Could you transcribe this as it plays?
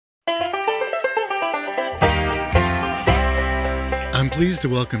pleased to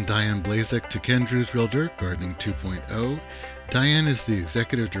welcome Diane Blazek to Ken Drew's Real Dirt Gardening 2.0. Diane is the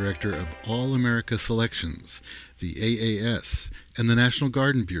Executive Director of All America Selections, the AAS, and the National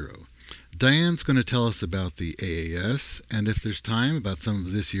Garden Bureau. Diane's going to tell us about the AAS and, if there's time, about some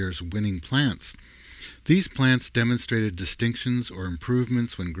of this year's winning plants. These plants demonstrated distinctions or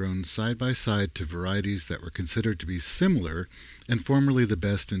improvements when grown side by side to varieties that were considered to be similar and formerly the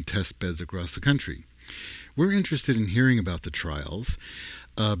best in test beds across the country. We're interested in hearing about the trials,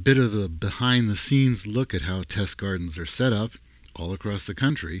 a bit of a behind-the-scenes look at how test gardens are set up all across the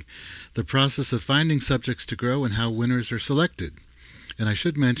country, the process of finding subjects to grow, and how winners are selected. And I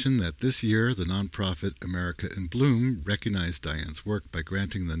should mention that this year, the nonprofit America in Bloom recognized Diane's work by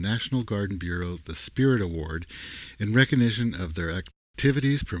granting the National Garden Bureau the Spirit Award in recognition of their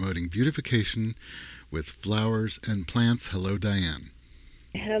activities promoting beautification with flowers and plants. Hello, Diane.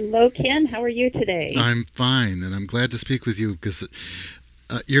 Hello, Ken. How are you today? I'm fine, and I'm glad to speak with you because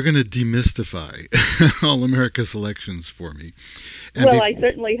you're going to demystify All America Selections for me. And well, I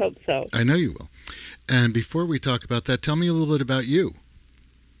certainly hope so. I know you will. And before we talk about that, tell me a little bit about you.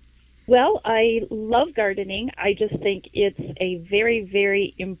 Well, I love gardening. I just think it's a very,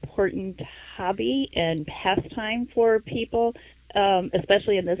 very important hobby and pastime for people,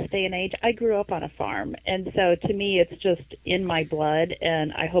 especially in this day and age. I grew up on a farm, and so to me it's just in my blood,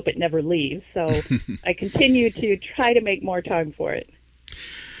 and I hope it never leaves. So I continue to try to make more time for it.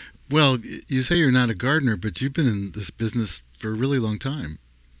 Well, you say you're not a gardener, but you've been in this business for a really long time.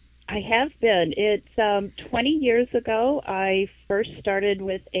 I have been. It's 20 years ago. I first started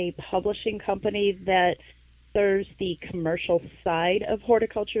with a publishing company that serves the commercial side of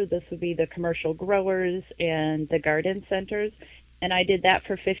horticulture. This would be the commercial growers and the garden centers. And I did that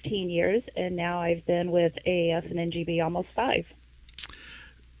for 15 years, and now I've been with AAS and NGB almost 5.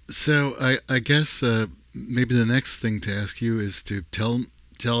 So I guess maybe the next thing to ask you is to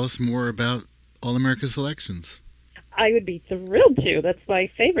tell us more about All America Selections. I would be thrilled to. That's my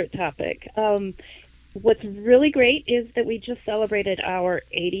favorite topic. What's really great is that we just celebrated our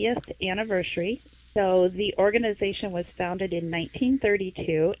 80th anniversary. So the organization was founded in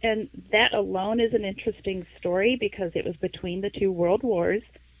 1932, and that alone is an interesting story because it was between the two world wars.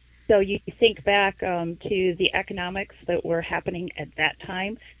 So you think back to the economics that were happening at that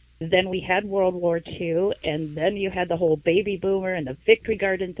time. Then we had World War II, and then you had the whole baby boomer and the victory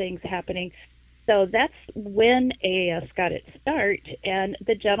garden things happening. So that's when AAS got its start, and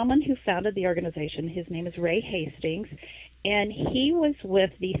the gentleman who founded the organization, his name is Ray Hastings, and he was with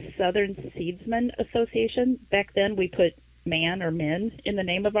the Southern Seedsman Association. Back then we put man or men in the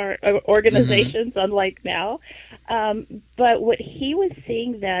name of our organizations, unlike now. But what he was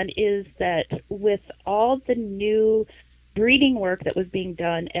seeing then is that with all the new breeding work that was being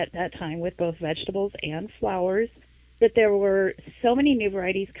done at that time with both vegetables and flowers, that there were so many new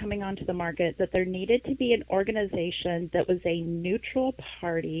varieties coming onto the market that there needed to be an organization that was a neutral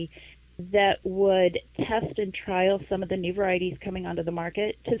party that would test and trial some of the new varieties coming onto the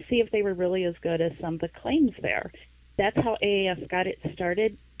market to see if they were really as good as some of the claims there. That's how AAS got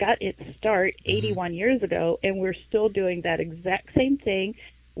its start 81 years ago, and we're still doing that exact same thing,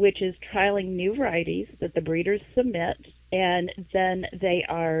 which is trialing new varieties that the breeders submit, and then they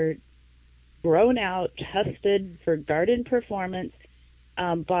are grown out, tested for garden performance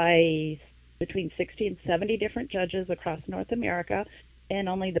by between 60 and 70 different judges across North America, and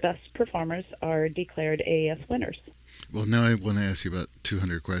only the best performers are declared AAS winners. Well, now I want to ask you about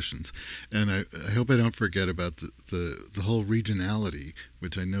 200 questions, and I hope I don't forget about the whole regionality,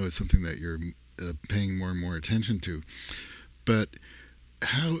 which I know is something that you're paying more and more attention to. But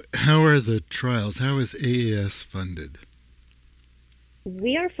how are the trials? How is AAS funded?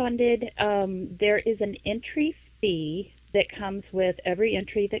 We are funded. There is an entry fee that comes with every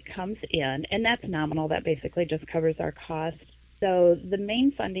entry that comes in, and that's nominal. That basically just covers our costs. So the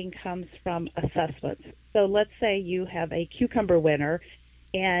main funding comes from assessments. So let's say you have a cucumber winner,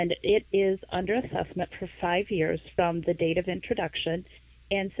 and it is under assessment for 5 years from the date of introduction,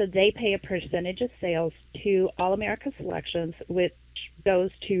 and so they pay a percentage of sales to All America Selections, which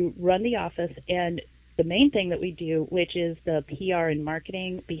goes to run the office and the main thing that we do, which is the PR and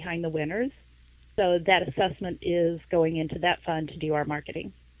marketing behind the winners. So that assessment is going into that fund to do our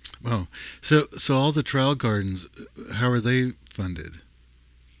marketing. Wow. So all the trial gardens, how are they funded?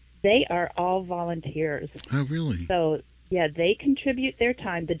 They are all volunteers. Oh, really? So, yeah, they contribute their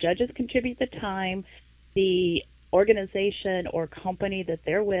time. The judges contribute the time. The organization or company that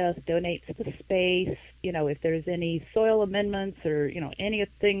they're with donates the space. You know, if there's any soil amendments or, you know,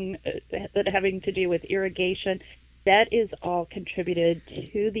 anything that having to do with irrigation, that is all contributed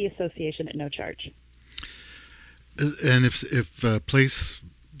to the association at no charge. And if a place,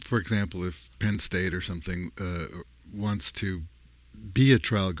 for example, if Penn State or something wants to be a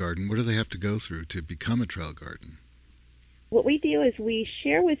trial garden, what do they have to go through to become a trial garden? What we do is we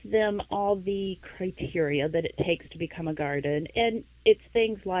share with them all the criteria that it takes to become a garden, and it's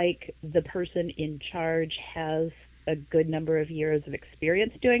things like the person in charge has a good number of years of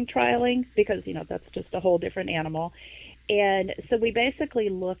experience doing trialing, because that's just a whole different animal. And so we basically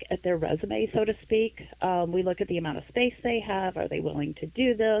look at their resume, so to speak. We look at the amount of space they have. Are they willing to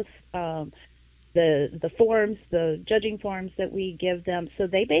do this? The forms, the judging forms that we give them. So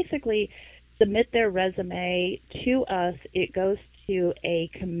they basically submit their resume to us. It goes to a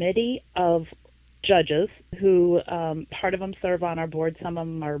committee of judges who part of them serve on our board. Some of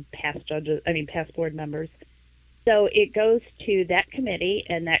them are past board members. So it goes to that committee,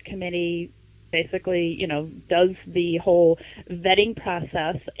 and that committee basically, does the whole vetting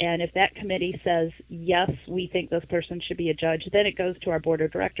process. And if that committee says, yes, we think this person should be a judge, then it goes to our board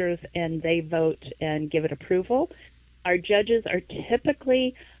of directors, and they vote and give it approval. Our judges are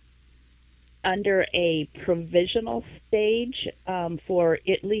typically under a provisional stage for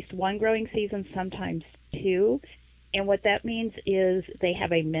at least one growing season, sometimes two. And what that means is they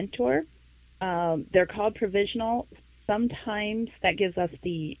have a mentor. They're called provisional. Sometimes that gives us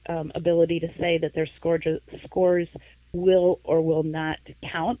the ability to say that their scores will or will not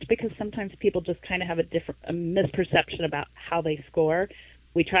count, because sometimes people just kind of have a misperception about how they score.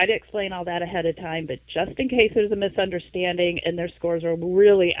 We try to explain all that ahead of time, but just in case there's a misunderstanding and their scores are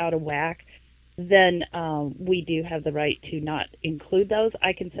really out of whack, then we do have the right to not include those.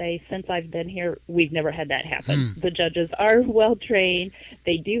 I can say since I've been here, we've never had that happen. The judges are well trained.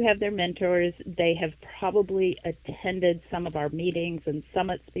 They do have their mentors. They have probably attended some of our meetings and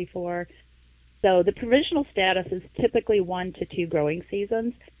summits before. So the provisional status is typically 1 to 2 growing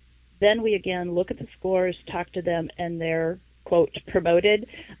seasons. Then we again look at the scores, talk to them, and they're, quote, promoted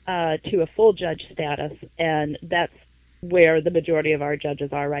to a full judge status, and that's where the majority of our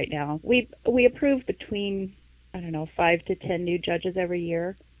judges are right now. We approve between, 5 to 10 new judges every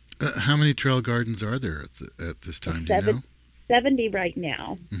year. How many trail gardens are there at this time? Do you know? 70 right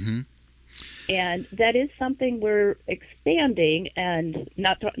now. Mm-hmm. And that is something we're expanding, and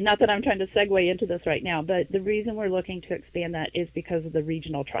not that I'm trying to segue into this right now, but the reason we're looking to expand that is because of the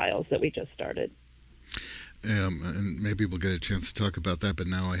regional trials that we just started. And maybe we'll get a chance to talk about that, but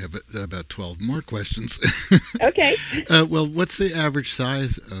now I have about 12 more questions. Okay. Well, what's the average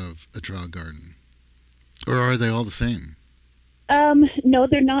size of a trial garden? Or are they all the same? No,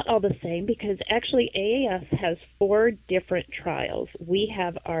 they're not all the same, because actually AAS has 4 different trials. We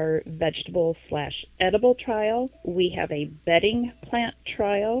have our vegetable/edible trial, we have a bedding plant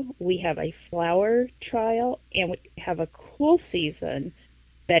trial, we have a flower trial, and we have a cool season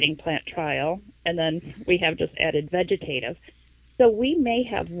bedding plant trial, and then we have just added vegetative. So we may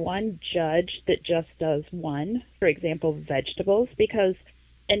have one judge that just does one, for example, vegetables, because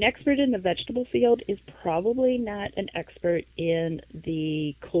an expert in the vegetable field is probably not an expert in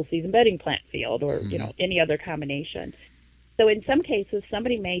the cool season bedding plant field, or any other combination. So in some cases,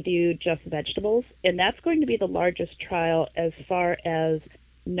 somebody may do just vegetables, and that's going to be the largest trial as far as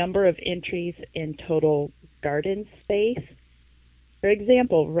number of entries in total garden space. For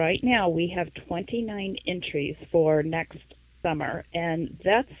example, right now we have 29 entries for next summer, and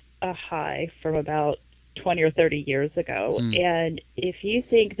that's a high from about 20 or 30 years ago. And if you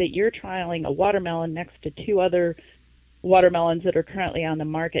think that you're trialing a watermelon next to 2 other watermelons that are currently on the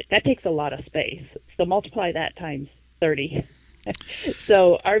market, that takes a lot of space. So multiply that times 30.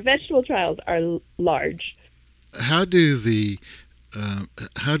 So our vegetable trials are large. How do the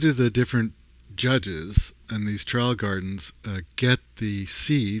different judges in these trial gardens get the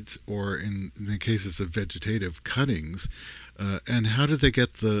seeds, or in the cases of vegetative cuttings, and how do they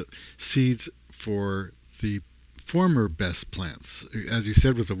get the seeds for the former best plants? As you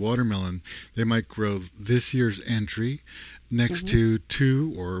said, with the watermelon, they might grow this year's entry next to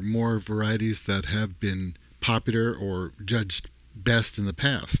 2 or more varieties that have been popular or judged best in the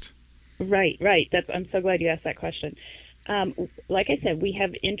past. Right. I'm so glad you asked that question. Like I said, we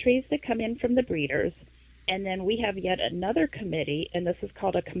have entries that come in from the breeders, and then we have yet another committee, and this is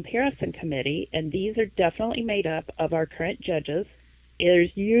called a comparison committee, and these are definitely made up of our current judges.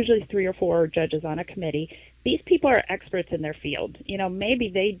 There's usually 3 or 4 judges on a committee. These people are experts in their field. Maybe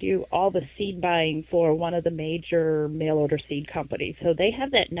they do all the seed buying for one of the major mail order seed companies, so they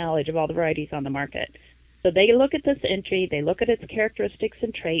have that knowledge of all the varieties on the market. So they look at this entry, they look at its characteristics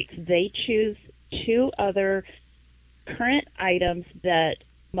and traits, they choose 2 other current items that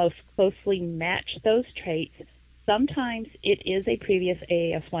most closely match those traits. Sometimes it is a previous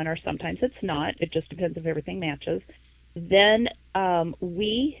AAS winner, sometimes it's not. It just depends if everything matches. Then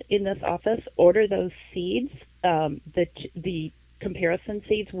we in this office order those seeds, the comparison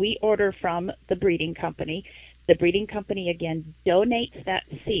seeds. We order from the breeding company. The breeding company again donates that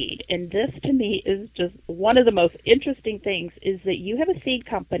seed, and this to me is just one of the most interesting things: is that you have a seed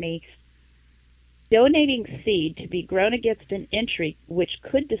company donating seed to be grown against an entry which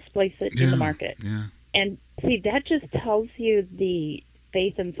could displace it in the Yeah, market. yeah. And see, that just tells you the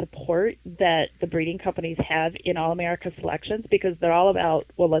faith and support that the breeding companies have in All America Selections, because they're all about,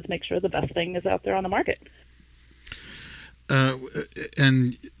 well, let's make sure the best thing is out there on the market. Uh,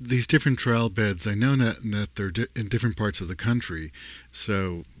 and these different trial beds, I know that they're in different parts of the country,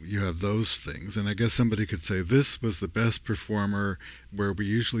 so you have those things. And I guess somebody could say this was the best performer where we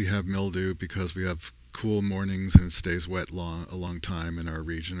usually have mildew because we have cool mornings and it stays wet a long time in our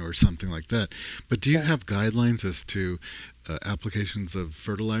region, or something like that. But do you Yeah. have guidelines as to applications of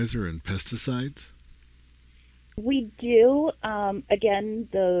fertilizer and pesticides? We do. Again,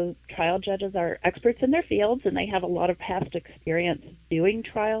 the trial judges are experts in their fields and they have a lot of past experience doing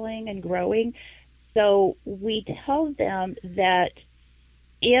trialing and growing. So we tell them that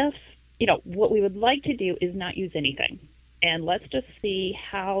if, what we would like to do is not use anything. And let's just see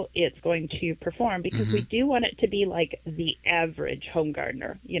how it's going to perform, because we Mm-hmm. do want it to be like the average home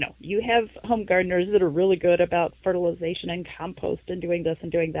gardener. You have home gardeners that are really good about fertilization and compost and doing this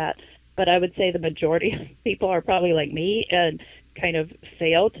and doing that. But I would say the majority of people are probably like me and kind of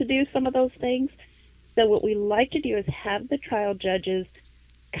fail to do some of those things. So what we like to do is have the trial judges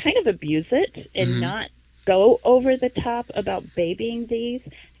kind of abuse it and Mm-hmm. not go over the top about babying these.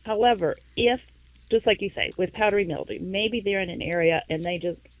 However, if, just like you say, with powdery mildew, maybe they're in an area and they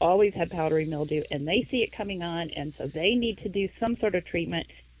just always have powdery mildew and they see it coming on, and so they need to do some sort of treatment,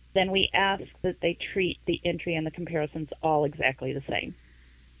 then we ask that they treat the entry and the comparisons all exactly the same.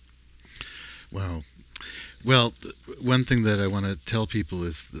 Wow. Well, one thing that I want to tell people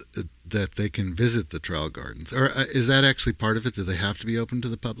is that they can visit the trial gardens. Or is that actually part of it? Do they have to be open to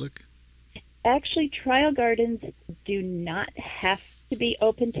the public? Actually, trial gardens do not have to be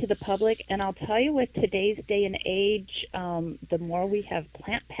open to the public. And I'll tell you, with today's day and age, the more we have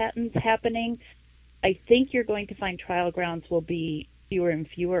plant patents happening, I think you're going to find trial grounds will be fewer and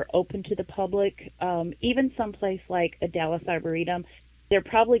fewer open to the public. Even someplace like a Dallas Arboretum, they're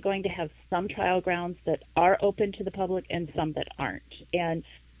probably going to have some trial grounds that are open to the public and some that aren't. And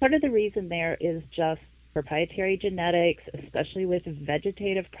part of the reason there is just proprietary genetics, especially with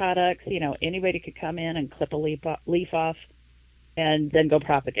vegetative products. Anybody could come in and clip a leaf off and then go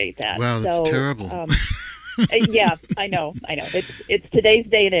propagate that. Wow, that's So, terrible. yeah, I know. It's today's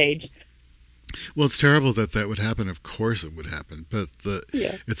day and age. Well, it's terrible that that would happen. Of course, it would happen. But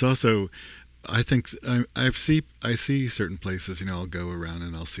Yeah. it's also, I think I see certain places. I'll go around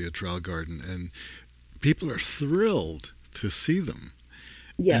and I'll see a trial garden, and people are thrilled to see them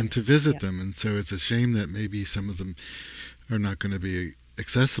Yes. and to visit Yeah. them. And so it's a shame that maybe some of them are not going to be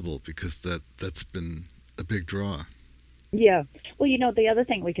accessible, because that's been a big draw. Yeah. Well, the other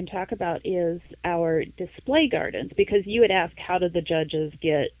thing we can talk about is our display gardens, because you had asked, how did the judges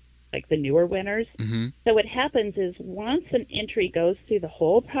get like the newer winners? Hmm. So what happens is, once an entry goes through the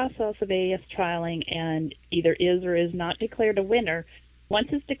whole process of AAS trialing and either is or is not declared a winner, once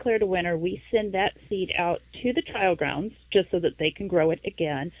it's declared a winner, we send that seed out to the trial grounds just so that they can grow it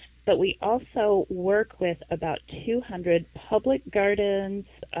again. But we also work with about 200 public gardens,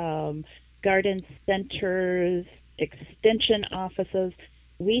 garden centers, extension offices.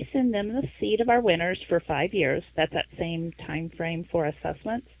 We send them the seed of our winners for 5 years. That's that same time frame for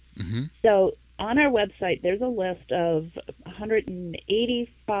assessments. Hmm. So on our website, there's a list of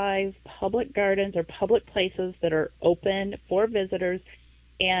 185 public gardens or public places that are open for visitors.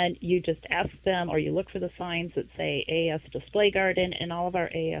 And you just ask them, or you look for the signs that say AAS Display Garden, and all of our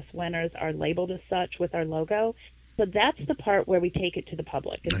AAS winners are labeled as such with our logo. So that's the part where we take it to the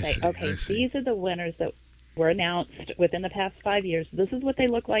public and I say, see. I okay, see. these are the winners that were announced within the past 5 years. This is what they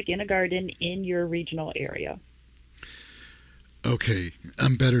look like in a garden in your regional area. Okay,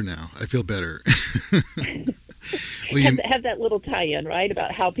 I'm better now. I feel better. Well, have that little tie-in, right,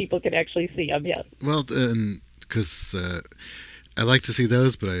 about how people can actually see them. Yes. well, because I like to see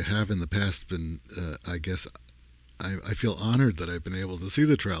those, but I have in the past been, I guess, I feel honored that I've been able to see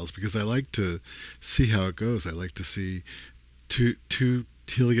the trials, because I like to see how it goes. I like to see two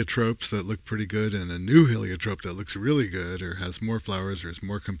heliotropes that look pretty good and a new heliotrope that looks really good, or has more flowers, or is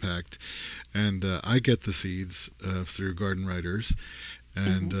more compact. And I get the seeds through Garden Writers,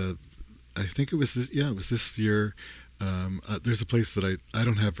 and Hmm. I think it was this. Yeah, it was this year. There's a place that I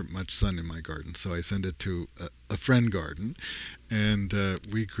don't have much sun in my garden, so I send it to a friend garden, and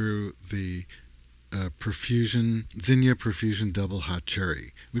we grew the Zinnia Profusion Double Hot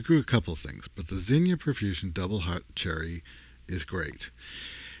Cherry. We grew a couple things, but the Zinnia Profusion Double Hot Cherry is great.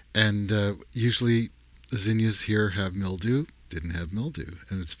 And usually the zinnias here have mildew. Didn't have mildew,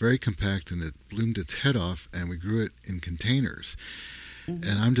 and it's very compact, and it bloomed its head off, and we grew it in containers. And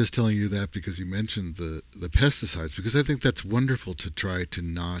I'm just telling you that because you mentioned the pesticides, because I think that's wonderful to try to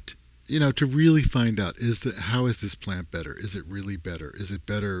not, to really find out, how is this plant better? Is it really better? Is it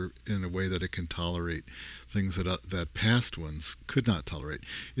better in a way that it can tolerate things that past ones could not tolerate?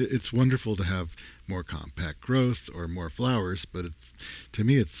 It's wonderful to have more compact growth or more flowers, but to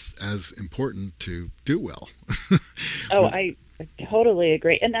me it's as important to do well. Oh, I totally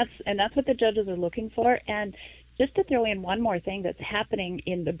agree, and that's what the judges are looking for. And just to throw in one more thing that's happening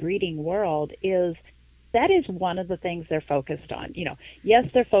in the breeding world is that is one of the things they're focused on.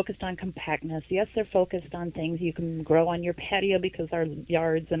 Yes, they're focused on compactness. Yes, they're focused on things you can grow on your patio because our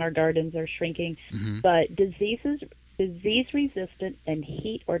yards and our gardens are shrinking. But disease resistant and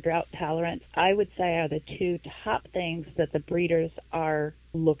heat or drought tolerance, I would say, are the two top things that the breeders are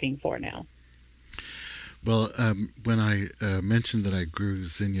looking for now. Well, when I mentioned that I grew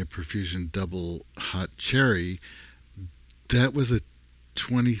Zinnia Profusion Double Hot Cherry, that was a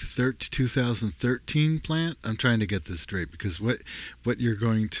 2013 plant. I'm trying to get this straight because what you're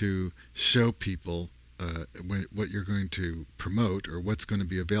going to show people, what you're going to promote, or what's going to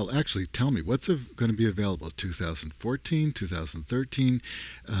be available. Actually, tell me what's going to be available. 2014, 2013.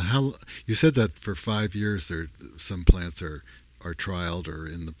 How you said that for 5 years some plants are trialed or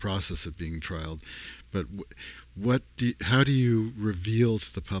in the process of being trialed. But how do you reveal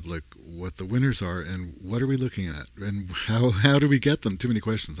to the public what the winners are, and what are we looking at, and how do we get them? Too many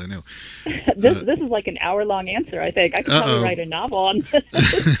questions, I know. This is like an hour-long answer, I think. I could probably write a novel on this.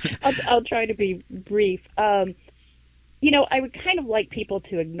 I'll try to be brief. I would kind of like people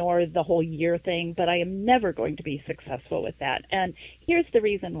to ignore the whole year thing, but I am never going to be successful with that. And here's the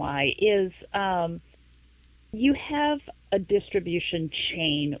reason why is you have a distribution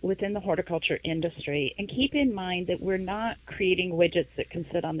chain within the horticulture industry, and keep in mind that we're not creating widgets that can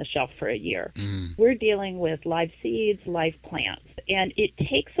sit on the shelf for a year. We're dealing with live seeds, live plants, and it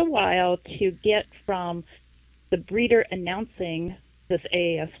takes a while to get from the breeder announcing this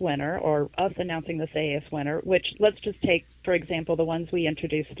AAS winner, or us announcing this AAS winner, which let's just take, for example, the ones we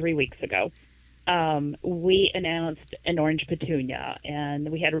introduced 3 weeks ago. We announced an orange petunia, and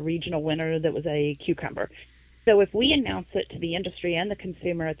we had a regional winner that was a cucumber. So if we announce it to the industry and the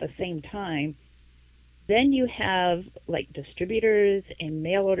consumer at the same time, then you have like distributors and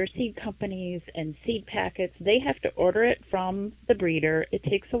mail order seed companies and seed packets. They have to order it from the breeder. It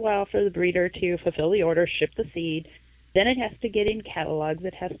takes a while for the breeder to fulfill the order, ship the seed. Then it has to get in catalogs.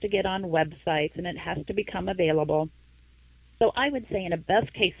 It has to get on websites, and it has to become available. So I would say in a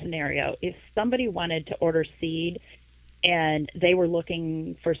best case scenario, if somebody wanted to order seed and they were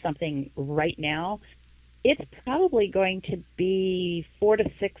looking for something right now, it's probably going to be 4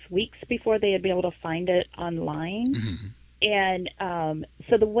 to 6 weeks before they'd be able to find it online. And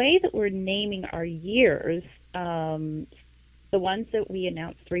so the way that we're naming our years, the ones that we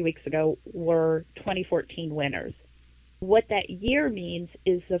announced 3 weeks ago were 2014 winners. What that year means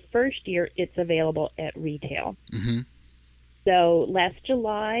is the first year it's available at retail. So last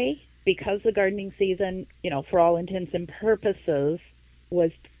July, because the gardening season, for all intents and purposes, was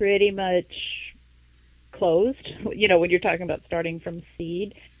pretty much closed, when you're talking about starting from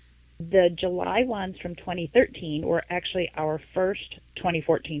seed, the July ones from 2013 were actually our first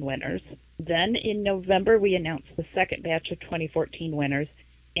 2014 winners. Then in November, we announced the second batch of 2014 winners,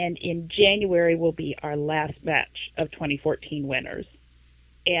 and in January will be our last batch of 2014 winners.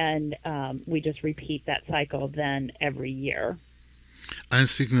 And we just repeat that cycle then every year. I'm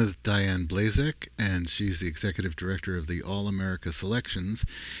speaking with Diane Blazek, and she's the Executive Director of the All America Selections,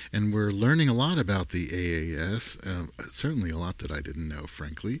 and we're learning a lot about the AAS, certainly a lot that I didn't know,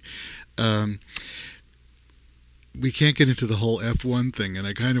 frankly. We can't get into the whole F1 thing, and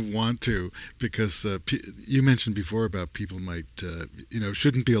I kind of want to, because you mentioned before about people might,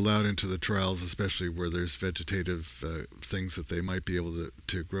 shouldn't be allowed into the trials, especially where there's vegetative things that they might be able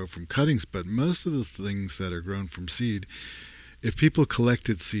to grow from cuttings. But most of the things that are grown from seed, if people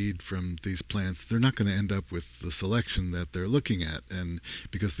collected seed from these plants, they're not going to end up with the selection that they're looking at, and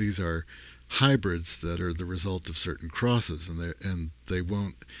because these are hybrids that are the result of certain crosses, and they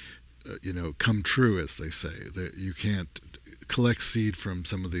won't, come true, as they say. That you can't collect seed from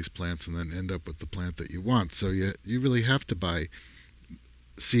some of these plants and then end up with the plant that you want. So you really have to buy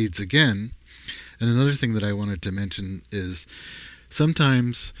seeds again. And another thing that I wanted to mention is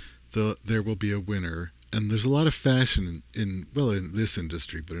sometimes there will be a winner And there's a lot of fashion in this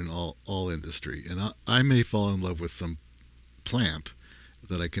industry, but in all industry. And I may fall in love with some plant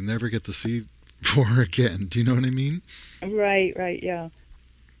that I can never get the seed for again. Do you know what I mean? Right, right, yeah.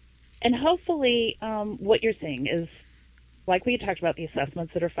 And hopefully, what you're saying is, like we talked about the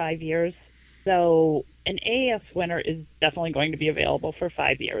assessments that are 5 years. So an AAS winner is definitely going to be available for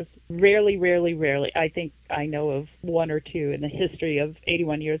 5 years. Rarely, rarely, rarely. I think I know of one or two in the history of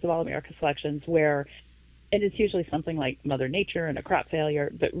 81 years of All America selections where, and it's usually something like Mother Nature and a crop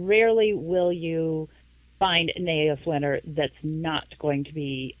failure, but rarely will you find an AAS winner that's not going to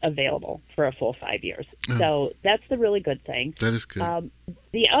be available for a full 5 years. Oh, So that's the really good thing. that is good.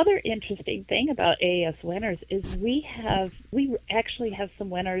 The other interesting thing about AAS winners is we actually have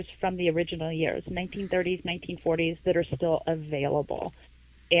some winners from the original years, 1930s, 1940s, that are still available.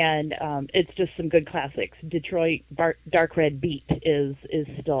 And it's just some good classics. Detroit Dark Red Beet is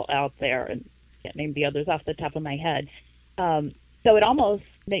still out there, and I can't name the others off the top of my head. So it almost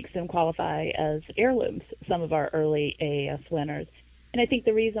makes them qualify as heirlooms, some of our early AAS winners. And I think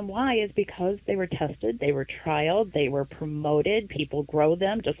the reason why is because they were tested, they were trialed, they were promoted, people grow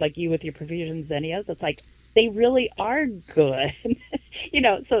them, just like you with your Profusion zinnias. It's like they really are good.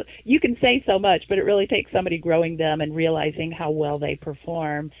 So you can say so much, but it really takes somebody growing them and realizing how well they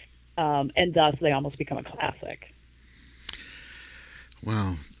perform, and thus they almost become a classic.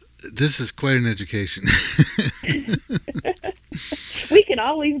 Wow. This is quite an education. We can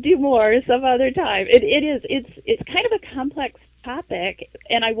always do more some other time. It's kind of a complex topic,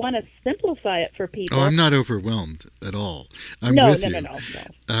 and I want to simplify it for people. Oh, I'm not overwhelmed at all. I'm No. with you.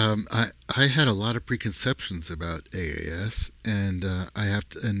 I had a lot of preconceptions about AAS, and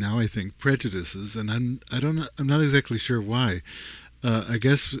and now I think prejudices, and I'm not exactly sure why. I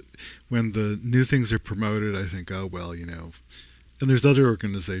guess when the new things are promoted, I think, oh well, and there's other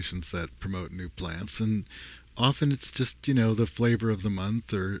organizations that promote new plants, and often it's just the flavor of the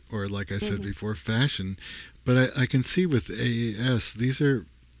month, or like I said before, fashion. But I can see with AAS,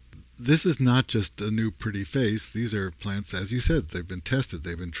 this is not just a new pretty face. These are plants, as you said, they've been tested,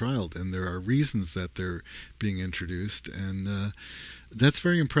 they've been trialed, and there are reasons that they're being introduced, and that's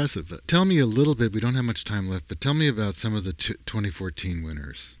very impressive. Tell me a little bit, we don't have much time left, but tell me about some of the 2014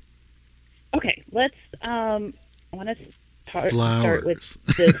 winners. Okay, I want to start with Flowers.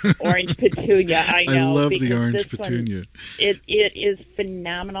 this orange petunia. I know. I love the because orange this petunia. It is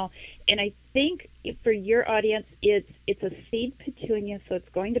phenomenal, and I think for your audience, it's a seed petunia, so it's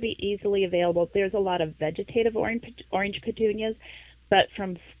going to be easily available. There's a lot of vegetative orange petunias, but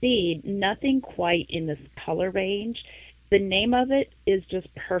from seed, nothing quite in this color range. The name of it is just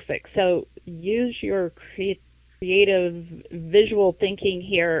perfect. So use your creative visual thinking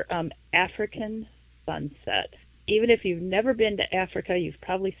here. African sunset. Even if you've never been to Africa, you've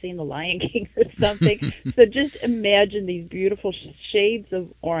probably seen The Lion King or something. So just imagine these beautiful shades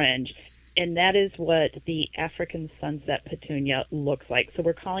of orange. And that is what the African sunset petunia looks like. So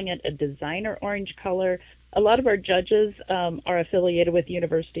we're calling it a designer orange color. A lot of our judges are affiliated with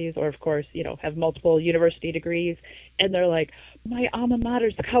universities, or of course, have multiple university degrees. And they're like, my alma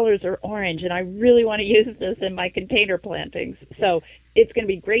mater's colors are orange, and I really want to use this in my container plantings. So it's going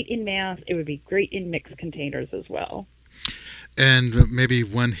to be great in mass. It would be great in mixed containers as well. And maybe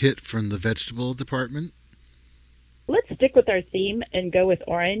one hit from the vegetable department? Let's stick with our theme and go with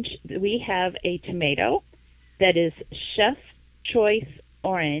orange. We have a tomato that is Chef's Choice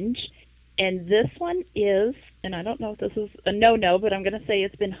Orange. And this one is, and I don't know if this is a no-no, but I'm going to say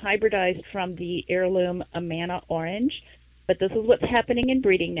it's been hybridized from the heirloom Amana Orange. But this is what's happening in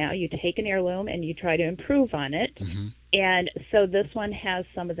breeding now. You take an heirloom and you try to improve on it. Mm-hmm. And so this one has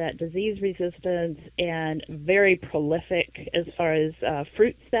some of that disease resistance and very prolific as far as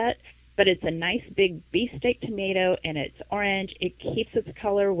fruit set. But it's a nice big beefsteak tomato, and it's orange. It keeps its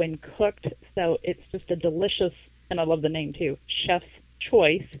color when cooked, so it's just a delicious, and I love the name too, Chef's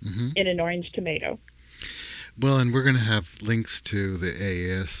Choice in an orange tomato. Well, and we're going to have links to the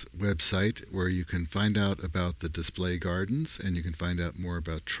AAS website where you can find out about the display gardens, and you can find out more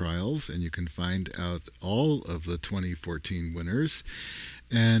about trials, and you can find out all of the 2014 winners.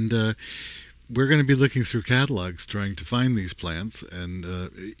 And we're going to be looking through catalogs trying to find these plants, and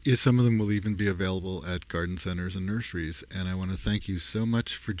some of them will even be available at garden centers and nurseries. And I want to thank you so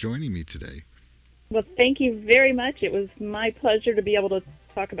much for joining me today. Well, thank you very much. It was my pleasure to be able to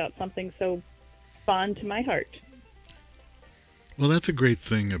talk about something so fond to my heart. Well, that's a great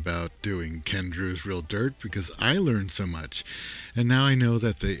thing about doing Ken Drew's Real Dirt, because I learned so much. And now I know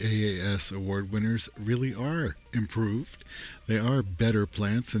that the AAS award winners really are improved. They are better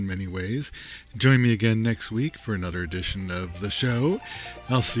plants in many ways. Join me again next week for another edition of the show.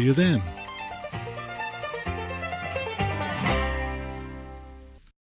 I'll see you then.